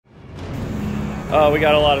Oh, we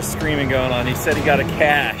got a lot of screaming going on. He said he got a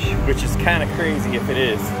cache, which is kind of crazy if it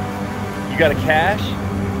is. You got a cache?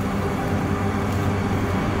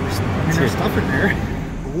 I mean, there's stuff in there.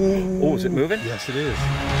 Ooh. Oh, is it moving? Yes, it is.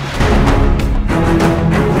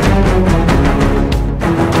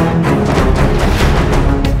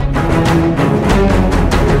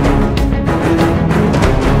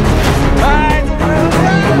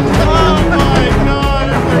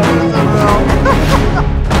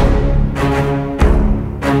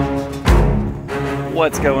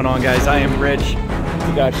 What's going on, guys? I am Rich.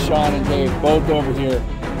 We got Sean and Dave both over here.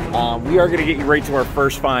 We are going to get you right to our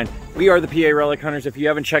first find. We are the PA Relic Hunters. If you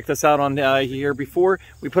haven't checked us out on here before,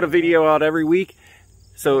 we put a video out every week.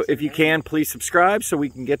 So if you can, please subscribe so we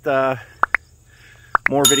can get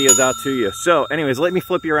more videos out to you. So anyways, let me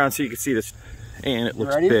flip you around so you can see this. And it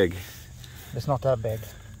looks big. It's not that big.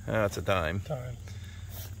 Oh, it's a dime.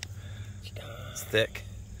 It's thick.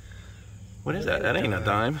 What is that? That ain't a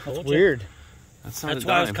dime. That's weird. That's not a dime. That's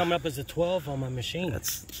why it's coming up as a 12 on my machine.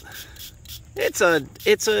 It's a,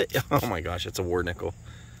 oh my gosh, it's a war nickel.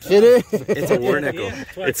 It is. It's a war nickel. Yeah,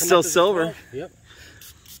 it's still silver. Yep.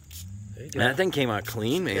 That thing came out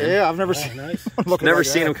clean, man. Yeah, I've never seen. Nice. Never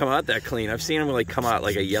seen them come out that clean. I've seen them like come out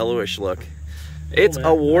like a yellowish look. It's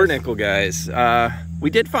a war nickel, guys. We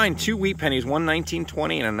did find 2 wheat pennies, one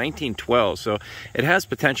 1920 and a 1912, so it has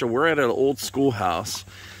potential. We're at an old schoolhouse.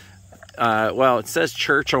 Well, it says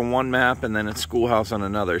church on one map and then a schoolhouse on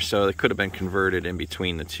another, so it could have been converted in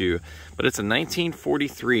between the two. But it's a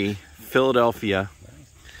 1943 Philadelphia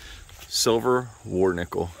silver war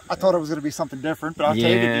nickel. I thought it was going to be something different, but I'll take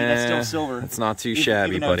it, dude. That's still silver. It's not too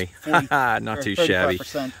shabby, buddy. 40, not too shabby.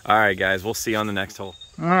 All right, guys, we'll see you on the next hole.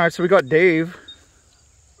 All right, so we got Dave.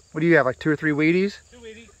 What do you have, like 2 or 3 Wheaties? 2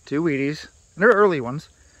 Wheaties. 2 Wheaties. And they're early ones.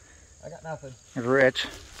 I got nothing. They're rich.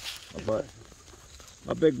 A butt.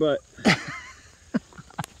 A big butt.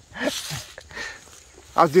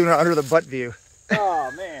 I was doing it under the butt view.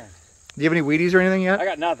 Oh, man. Do you have any Wheaties or anything yet? I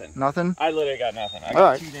got nothing. Nothing? I literally got nothing. I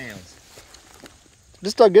got 2 nails.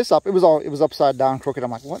 Just dug this up. It was upside down, crooked.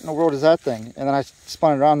 I'm like, what in the world is that thing? And then I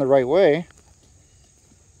spun it around the right way.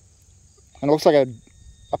 And it looks like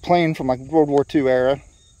a plane from like World War II era.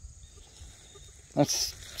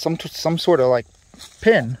 That's some sort of like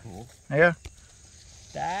pin. Cool. Yeah.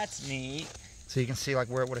 That's neat. So you can see like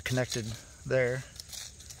where it would have connected there.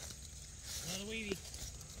 Another Wheatie.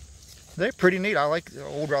 They're pretty neat. I like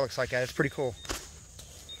old relics like that. It's pretty cool.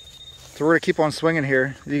 So we're gonna keep on swinging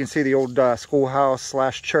here. You can see the old schoolhouse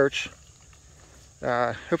 / church.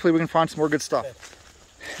 Hopefully we can find some more good stuff.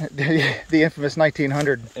 The infamous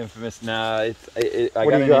 1900. Infamous. Nah, I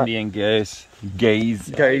got an Indian gaze. Gaze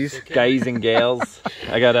and gales.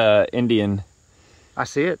 I got a Indian. I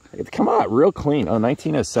see it. It's come out real clean. Oh,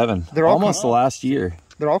 1907. They're all almost the last year.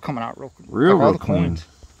 They're all coming out real clean.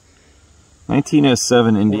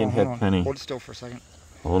 1907 Indian head penny. Hold it still for a second.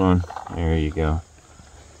 Hold on. There you go.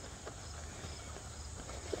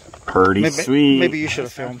 Pretty sweet. Maybe you should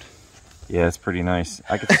have filmed. Yeah, it's pretty nice.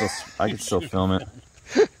 I could still film it.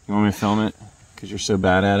 You want me to film it? Because you're so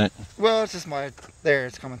bad at it? Well, it's just there,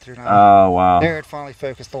 it's coming through now. Oh, wow. There, it finally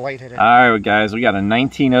focused. The light hit it. All right, guys, we got a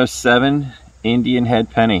 1907 Indian head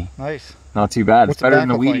penny. Nice. Not too bad. What's it's better than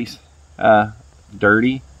the Wheaties. Like?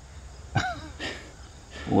 Dirty.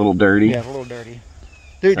 A little dirty. Yeah, a little dirty.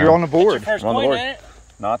 Dude, you're on the board. First on the board.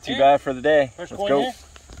 Not too bad for the day. Let's go. There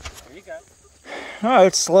you go. All right,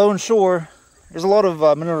 it's slow and sure. There's a lot of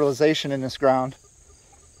mineralization in this ground.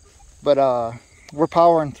 But we're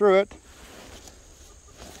powering through it.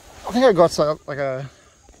 I think I got like a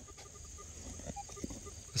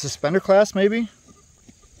suspender class, maybe.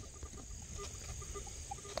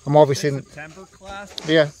 I'm obviously in September class.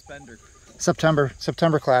 Yeah.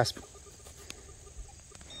 September clasp.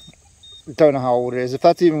 Don't know how old it is. If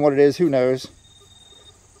that's even what it is, who knows?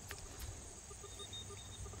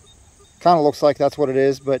 Kind of looks like that's what it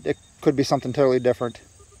is, but it could be something totally different.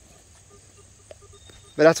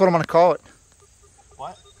 But that's what I'm going to call it.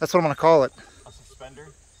 What? That's what I'm going to call it. A suspender?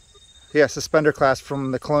 Yeah, suspender clasp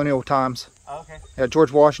from the colonial times. Oh, okay. Yeah,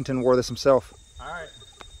 George Washington wore this himself. All right.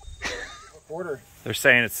 Order. They're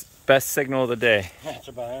saying it's best signal of the day. That's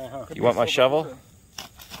about it, huh? You want my shovel?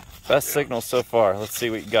 Best signal so far. Let's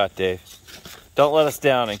see what you got, Dave. Don't let us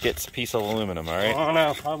down and get a piece of aluminum, all right? Oh,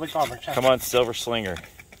 no. Probably copper. Come on, Silver Slinger.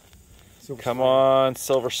 Come on,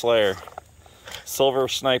 Silver Slayer. Silver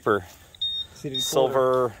Sniper.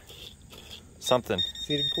 Silver something.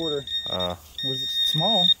 Seated quarter. Was it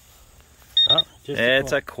small? Oh,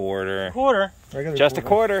 it's a quarter. Quarter. Just a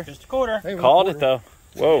quarter. Just a quarter. Hey, called it though.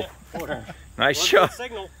 Whoa. Yeah, quarter. Nice shot.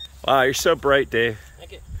 Signal. Wow, you're so bright, Dave.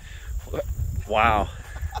 Thank you. Wow.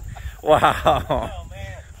 Wow. Oh,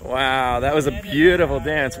 man. Wow, that was a beautiful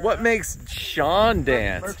dance. What makes Sean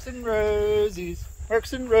dance? Mercs and Rosies.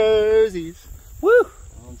 Mercs and Rosies. Woo!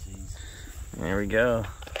 Oh, jeez. There we go.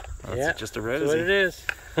 That's Yeah, just a that's Rosie. what it is.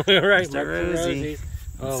 Right, Just a Mercs and Rosie. Rosies.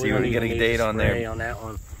 Let's we see when don't we get even a need date to on spray there. on that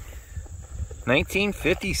one.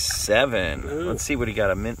 1957. Ooh. Let's see what he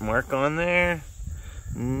got. A mint mark on there.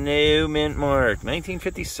 No mint mark.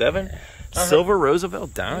 1957. Silver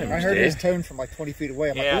Roosevelt dimes. I heard dude. his tone from like 20 feet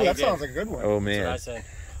away. I'm Yeah, like, ooh, that he did. sounds like a good one. Oh That's what I man, said.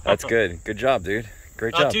 that's good. Good job, dude.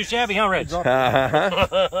 Great Not job. too shabby, huh, Rich? Good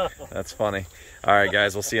job. That's funny. All right,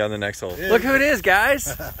 guys, we'll see you on the next hole. Look who it is,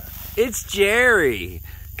 guys. It's Jerry.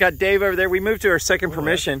 Got Dave over there. We moved to our second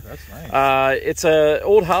permission. That's nice. It's a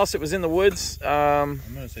old house. It was in the woods. I'm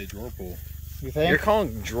gonna say drawer pull. You think? You're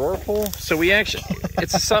calling drawer pull? So we actually,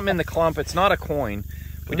 it's something in the clump. It's not a coin.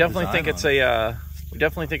 We definitely think it's a. We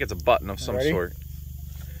definitely think it's a button of some Ready? sort.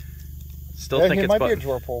 Still Yeah, think it it's might button. be a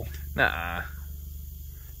drawer pull. Nah.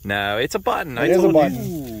 No, it's a button. It is a button.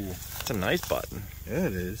 Ooh. It's a nice button. Yeah,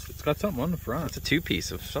 it is. It's got something on the front. It's a two-piece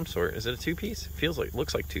of some sort. Is it a two-piece? Feels like,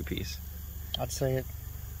 looks like two-piece. I'd say it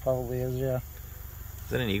probably is, yeah. Is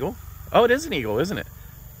that an eagle? Oh, it is an eagle, isn't it?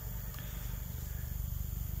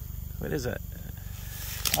 What is that?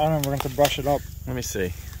 I don't know, we're going to have to brush it up. Let me see.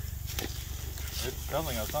 It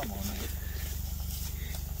definitely got something on it.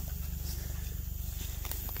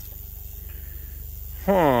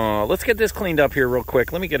 Huh, let's get this cleaned up here real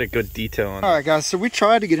quick. Let me get a good detail on it. All right, guys, so we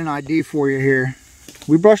tried to get an ID for you here.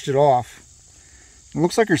 We brushed it off. It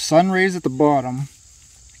looks like your sun rays at the bottom,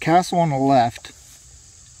 castle on the left,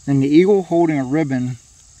 and the eagle holding a ribbon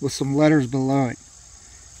with some letters below it.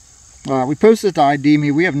 We posted it to ID me.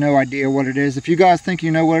 We have no idea what it is. If you guys think you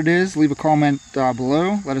know what it is, leave a comment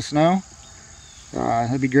below. Let us know.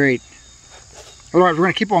 That'd be great. Otherwise, we're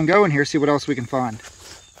going to keep on going here, see what else we can find.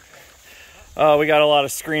 Oh, we got a lot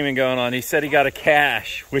of screaming going on. He said he got a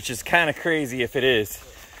cache, which is kind of crazy if it is.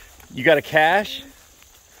 You got a cache?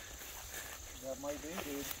 That might be,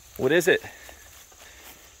 dude. What is it?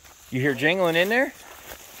 You hear jingling in there?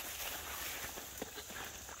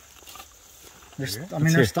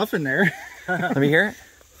 There's stuff in there. Let me hear it.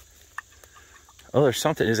 Oh, there's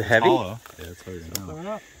something. Is it heavy? Hollow. Yeah, it's heavy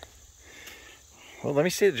now. Well, let me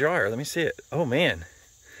see the jar. Let me see it. Oh, man.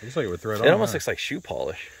 Looks like it would throw it It on. almost looks like shoe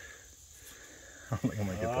polish. I think I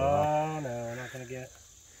might get that Oh, off. no, we're not going to get.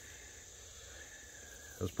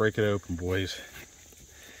 Let's break it open, boys.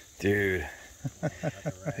 Dude.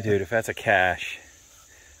 Dude, if that's a cache,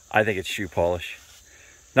 I think it's shoe polish.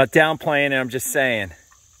 Not downplaying it, I'm just saying.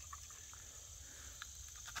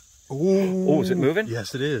 Oh, is it moving?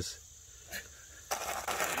 Yes, it is.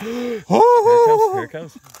 Oh! Here it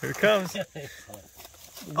comes. Here it comes. Here it comes.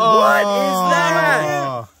 What is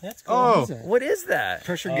that? That's cool. Oh, What is that?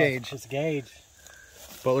 Pressure gauge. It's gauge.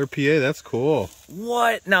 Butler, PA. That's cool.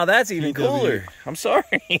 What? Now that's even TW. cooler. I'm sorry.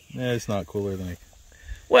 Yeah, it's not cooler than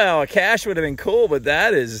Well, a cache would have been cool, but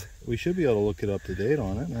that is, we should be able to look it up to date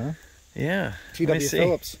on it, huh? yeah. Let me TW see.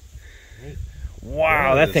 Phillips.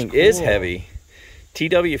 Wow, That that is thing is cool. heavy.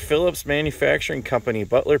 TW Phillips Manufacturing Company,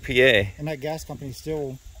 Butler, PA. And that gas company's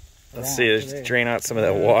still Let's around see, let's today. drain out some of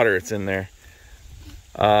that water that's in there.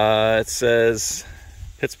 It says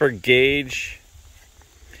Pittsburgh Gauge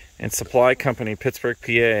and Supply Company, Pittsburgh, PA.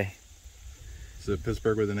 Is it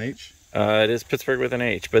Pittsburgh with an H? It is Pittsburgh with an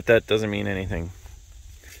H, but that doesn't mean anything.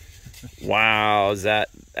 Wow, that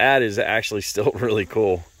is actually still really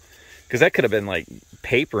cool. Because that could have been like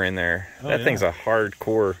paper in there. Oh, that yeah. thing's a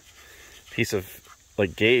hardcore piece of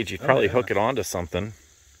like gauge. You'd probably yeah. hook it onto something.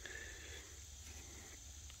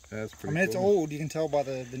 That's I pretty mean, it's cool. old. You can tell by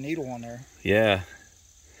the needle on there. Yeah.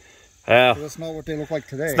 Well, That's not what they look like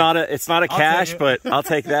today. it's not a I'll cache, take it. but I'll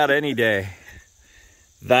take that any day.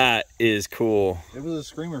 That is cool. It was a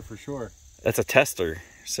screamer for sure. That's a tester,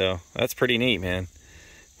 so that's pretty neat, man.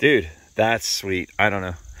 Dude, that's sweet. I don't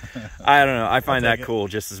know. I find that cool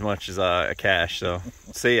just as much as a cache. So,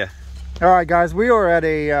 see ya. All right, guys, we are at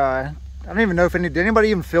a. I don't even know if did anybody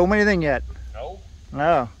even film anything yet? No,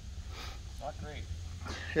 No. not great.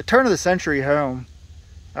 A turn of the century home.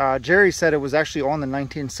 Jerry said it was actually on the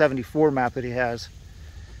 1974 map that he has,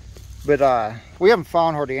 but we haven't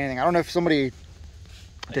found hardly anything. I don't know if somebody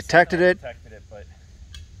detected it. But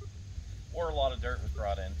or a lot of dirt was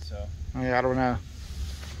brought in. So Yeah, I don't know.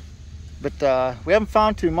 But we haven't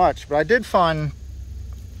found too much. But I did find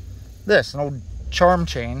this, an old charm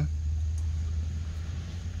chain.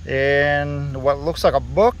 And what looks like a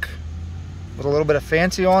book with a little bit of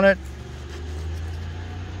fancy on it.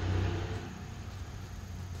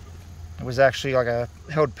 It was actually like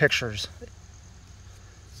held pictures.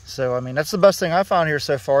 So, I mean, that's the best thing I found here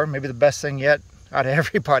so far. Maybe the best thing yet. out of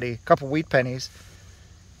everybody. A couple wheat pennies.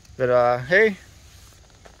 But hey,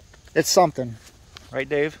 it's something. Right,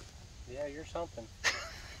 Dave? Yeah, you're something.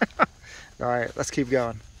 All right, let's keep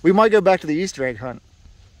going. We might go back to the Easter egg hunt.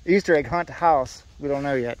 Easter egg hunt house. We don't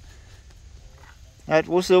know yet. All right,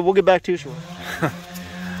 we'll get back to you shortly.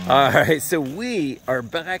 All right, so we are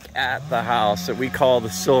back at the house that we call the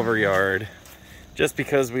Silver Yard. Just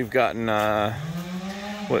because we've gotten,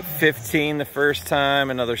 what, 15 the first time,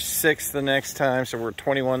 another 6 the next time, so we're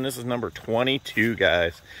 21. This is number 22,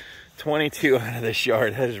 guys. 22 out of this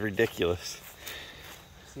yard. That is ridiculous.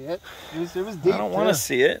 See it? It was deep. I don't want to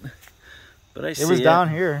see it, but I see it. It was down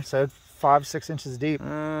here, so 5-6 inches deep. Oh,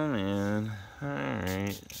 man. All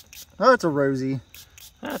right. Oh, it's a rosy.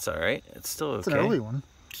 That's all right. It's still okay. It's an early one.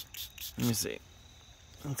 Let me see.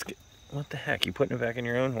 Let's get. What the heck? You putting it back in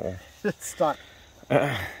your own hole? It's stuck.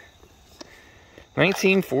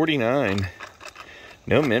 1949.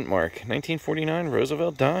 No mint mark. 1949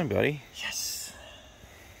 Roosevelt dime, buddy. Yes.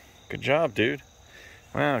 Good job, dude.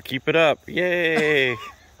 Wow, keep it up. Yay. All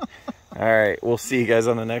right, we'll see you guys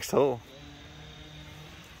on the next hole.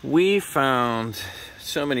 We found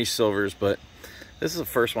so many silvers, but this is the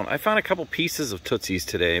first one. I found a couple pieces of Tootsies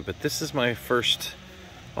today, but this is my first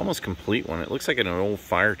almost complete one. It looks like an old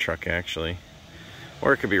fire truck, actually.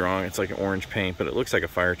 Or it could be wrong. It's like an orange paint, but it looks like a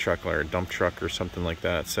fire truck or a dump truck or something like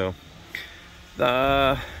that. So,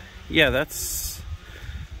 yeah, that's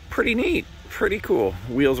pretty neat. Pretty cool.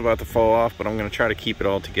 Wheel's about to fall off, but I'm going to try to keep it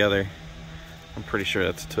all together. I'm pretty sure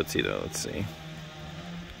that's a Tootsie, though. Let's see.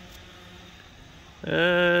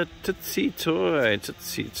 Tootsie Toy.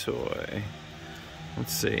 Tootsie Toy.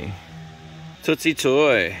 Let's see. Tootsie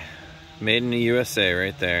Toy. Made in the USA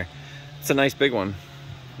right there. It's a nice big one.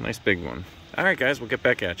 Nice big one. All right, guys, we'll get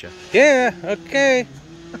back at you. Yeah, okay.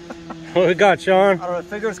 What we got, Sean? I don't know,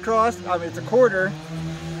 fingers crossed. I mean, it's a quarter.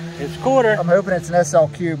 It's a quarter. I'm hoping it's an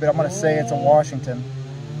SLQ, but I'm going to say it's a Washington.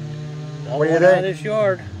 What do you Out of think? this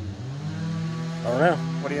yard. I don't know.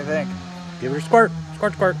 What do you think? Give it a squirt.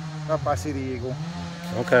 Squirt, squirt. Oh, I see the eagle.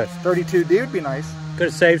 Okay. 32D would be nice. Could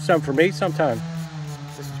have saved some for me sometime.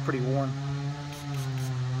 This is pretty worn.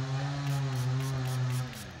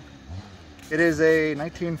 It is a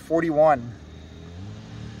 1941.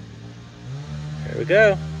 There we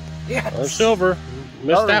go. Yeah. Another silver. Missed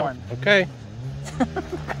Another that one. Okay.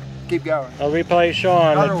 Keep going. I'll replay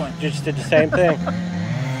Sean. Another It one. just did the same thing.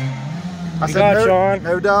 I You got it, no, Sean.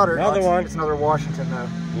 no doubter. Another one. It's another Washington, though.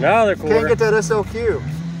 Another Can't quarter. get that SLQ.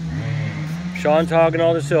 Sean's hogging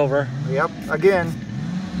all the silver. Yep. Again.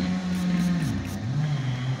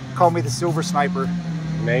 Call me the silver sniper.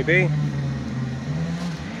 Maybe.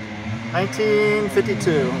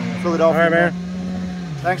 1952. Philadelphia. All right, man.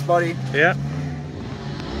 Thanks, buddy. Yeah.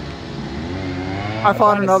 I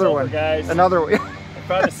found another silver, one. guys. Another one. I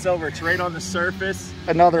found a silver. It's right on the surface.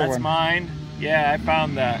 Another That's one. mine. Yeah, I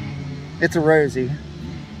found that. It's a rosy.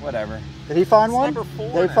 Whatever. Did he find one? Number 4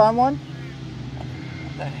 Did he now. find one?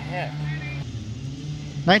 What the heck?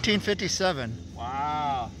 1957.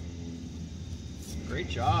 Wow. Great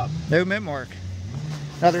job. No mint mark.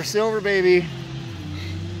 Another silver, baby.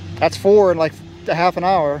 That's 4 in like a half an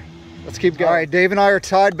hour. Let's keep going. All right, Dave and I are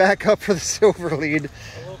tied back up for the silver lead.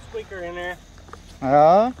 A little squeaker in there.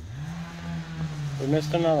 We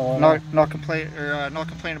missed another one. not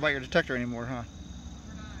complaining about your detector anymore, huh?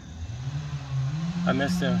 I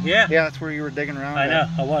missed him. Yeah. Yeah, that's where you were digging around. I know.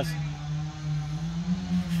 I was.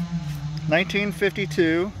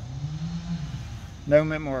 1952. No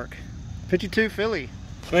mint mark. 52 Philly.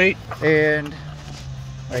 Sweet. And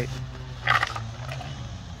wait.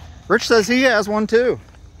 Rich says he has one too.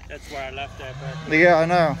 That's why I left that back. Yeah, I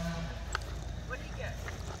know. What did you get?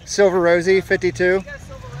 Silver Rosie, 52. You got a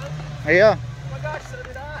silver rose? Yeah. Oh my gosh, so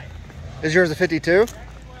did I. Is yours a 52?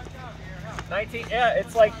 19. Yeah,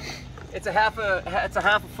 it's like it's a half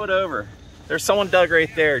a foot over. There's someone dug right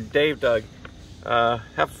there. Dave dug. Half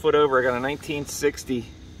a foot over. I got a 1960.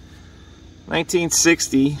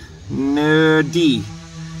 1960. No D.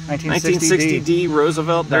 1960D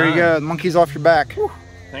Roosevelt. There you dime. go. The monkey's off your back. Whew.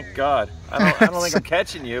 Thank God. I don't think I'm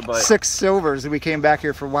catching you, but 6 silvers. We came back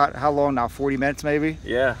here for what? How long now? 40 minutes maybe?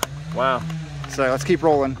 yeah. Wow. So let's keep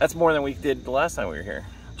rolling. That's more than we did the last time we were here.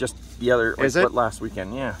 Just the other, Is it? last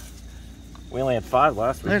weekend, yeah. We only had 5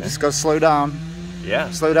 last Yeah, weekend. just go slow down. Yeah,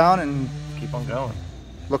 Slow down and keep on going.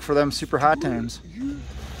 look for them super high tones.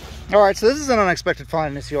 All right, so this is an unexpected find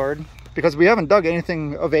in this yard because we haven't dug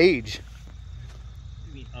anything of age.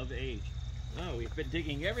 You mean of age? No, we've been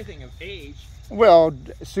digging everything of age. Well,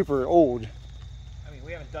 super old. I mean,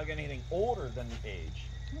 we haven't dug anything older than the age.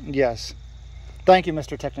 Yes. Thank you,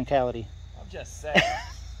 Mr. Technicality. I'm just saying.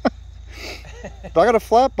 But I got a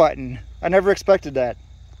flat button. I never expected that.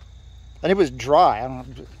 And it was dry. I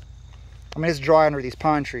mean, it's dry under these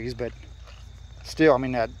pine trees, but still, I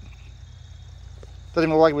mean, that doesn't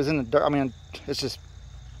even look like it was in the dirt. I mean, it's just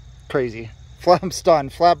crazy. I'm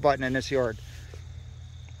stunned. Flat button in this yard.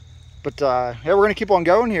 But yeah, we're gonna keep on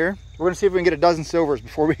going here. We're gonna see if we can get a dozen silvers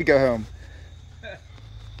before we go home.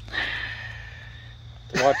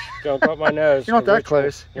 Watch, don't cut my nose. You're not that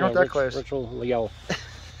close. You're not that close. Ritual Leo.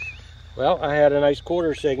 Well, I had a nice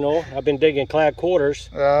quarter signal. I've been digging clad quarters.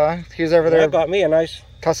 He's over there. That got me a nice.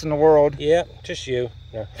 Cussing the world. Yeah, just you.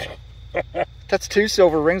 No. That's 2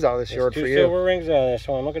 silver rings out of this yard for you. 2 silver rings out of this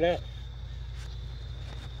one. Look at that.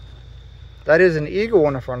 That is an eagle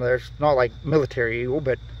on the front of there. It's not like military eagle,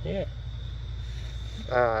 but yeah.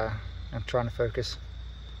 I'm trying to focus.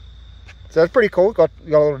 So that's pretty cool. Got a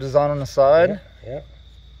little design on the side. Yeah.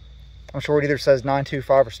 I'm sure it either says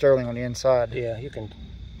 925 or sterling on the inside. Yeah, you can.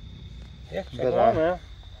 Yeah, But, on, man.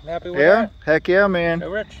 I'm happy with yeah, that. heck yeah, man. Show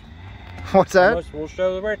Rich. What's that? We'll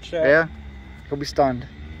show the Rich. Yeah, he'll be stunned.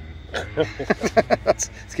 Let's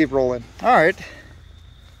keep rolling. All right.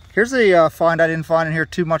 Here's a find I didn't find in here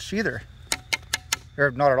too much either.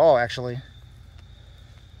 Or not at all, actually.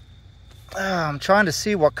 I'm trying to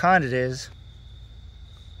see what kind it is.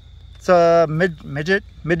 It's a midget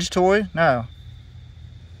toy? No.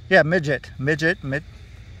 Yeah, midget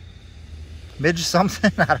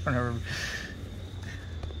something. I don't know.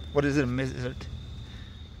 What is it? Is it?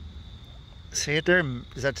 See it there?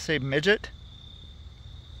 Does that say midget?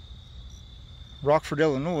 Rockford,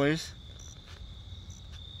 Illinois.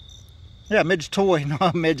 Yeah, midget toy,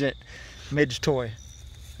 not midget. Midge toy.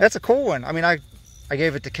 That's a cool one. I mean, I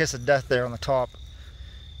gave it the kiss of death there on the top,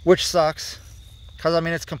 which sucks, because I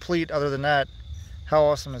mean it's complete. Other than that, how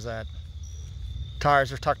awesome is that?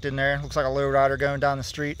 Tires are tucked in there. Looks like a lowrider going down the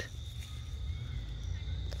street.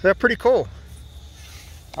 So they're pretty cool.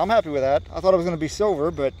 I'm happy with that. I thought it was going to be silver,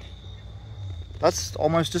 but that's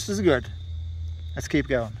almost just as good. Let's keep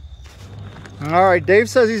going. All right, Dave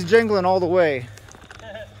says he's jingling all the way.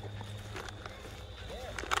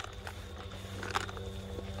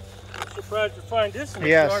 Surprised to find this in the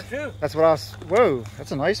Yes, too. that's what I was. Whoa,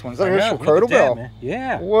 that's a nice one. Is that a original cradle bell? Man.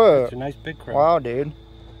 Yeah. Whoa. It's a nice big cradle. Wow, dude.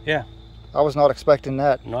 Yeah. I was not expecting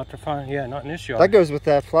that. Not to find. Yeah, not in this yard. That goes with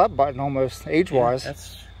that flat button almost age-wise. Yeah,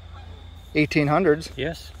 that's 1800s.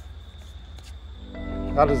 yes.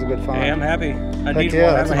 That is a good find. Hey, I'm happy. I Heck need yeah,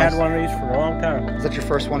 one. I that's haven't nice. had one of these for a long time. Is that your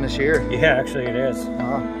first one this year? Yeah, actually it is.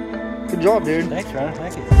 Wow. Good job, dude. Thanks, Ron.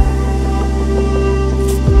 Thank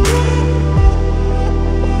you.